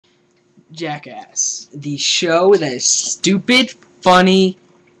Jackass, the show that is stupid, funny.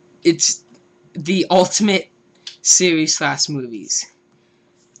 It's the ultimate series slash movies.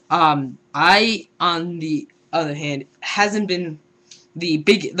 I, on the other hand, hasn't been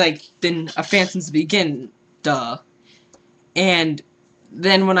been a fan since the beginning, duh. And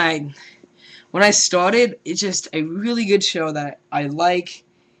then when I started, it's just a really good show that I like.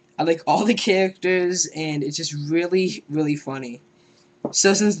 I like all the characters, and it's just really, really funny.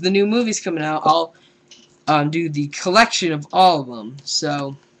 So since the new movie's coming out, I'll do the collection of all of them.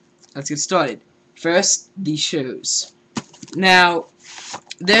 So let's get started. First, the shows. Now,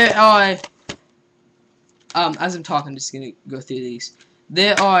 there are, as I'm talking, I'm just gonna go through these.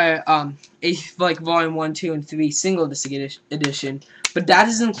 There are volume 1, 2, and 3 single disc edition, but that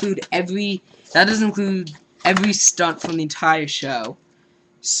doesn't include every stunt from the entire show.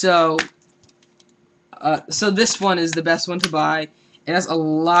 So this one is the best one to buy. It has a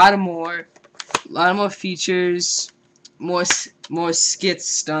lot more features, more skits,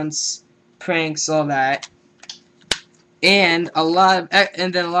 stunts, pranks, all that, and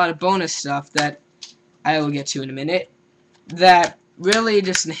then a lot of bonus stuff that I will get to in a minute. That really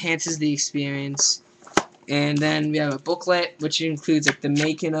just enhances the experience. And then we have a booklet which includes like the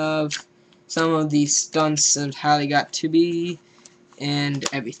making of some of these stunts and how they got to be and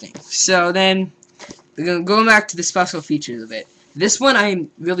everything. So then we're going back to the special features of it. This one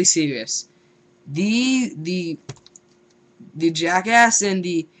I'm really serious. The Jackass and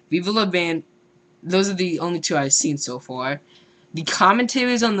the Viva La Band, those are the only two I've seen so far. The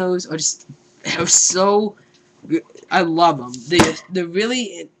commentaries on those are so good. I love them. They're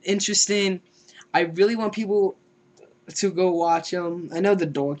really interesting. I really want people to go watch them. I know they're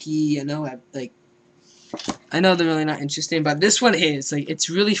dorky. I know they're really not interesting, but this one is it's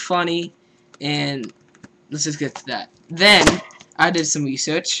really funny. And let's just get to that. Then I did some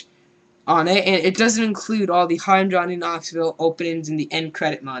research on it, and it doesn't include all the Hi, I'm Johnny Knoxville openings and the end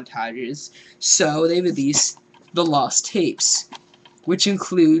credit montages. So they released the lost tapes, which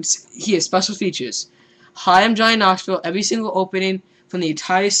includes special features. Hi, I'm Johnny Knoxville, every single opening from the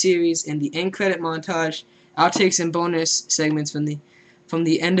entire series, and the end credit montage, outtakes, and bonus segments from the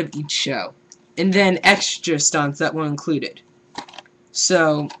end of each show, and then extra stunts that were included.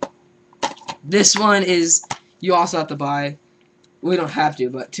 So this one is you also have to buy. We don't have to,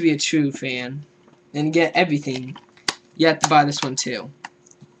 but to be a true fan and get everything, you have to buy this one too.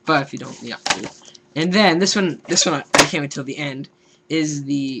 But if you don't, you have to. And then this one I can't wait till the end, is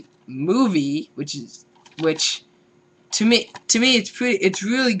the movie, which to me it's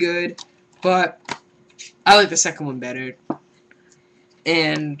really good, but I like the second one better.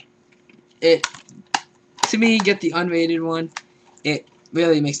 And to me, get the unrated one. It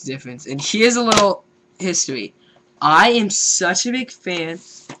really makes a difference. And here's a little history. I am such a big fan.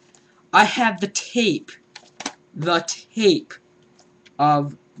 I have the tape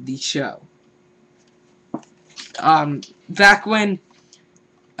of the show. Back when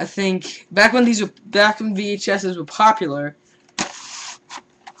VHSs were popular,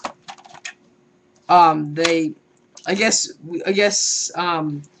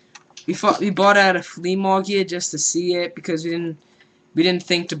 we bought it at a flea market just to see it because we didn't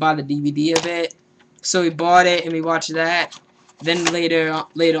think to buy the DVD of it. So we bought it and we watched that. Then later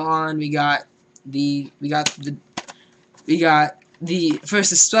on we got the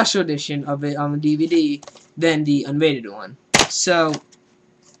first special edition of it on the DVD, then the unrated one. So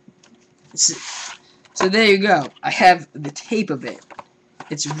there you go. I have the tape of it.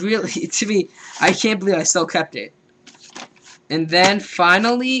 It's really, to me, I can't believe I still kept it. And then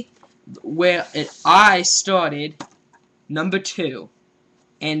finally, where I started, number 2.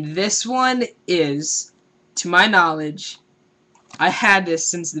 And this one is, to my knowledge, I had this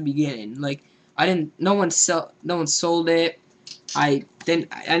since the beginning. No one sold it. I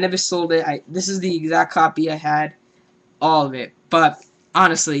never sold it. This is the exact copy I had, all of it. But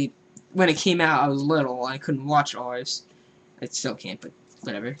honestly, when it came out, I was little. I couldn't watch ours. I still can't, but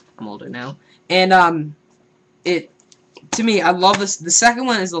whatever. I'm older now. And to me, I love this. The second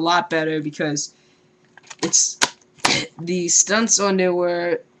one is a lot better because the stunts on there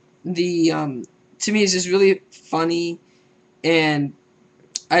were to me it's just really funny, and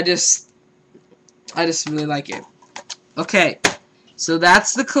I just really like it. Okay, so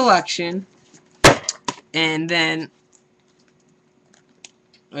that's the collection, and then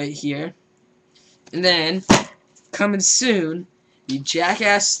right here, and then coming soon, the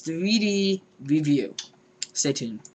Jackass 3D review. Stay tuned.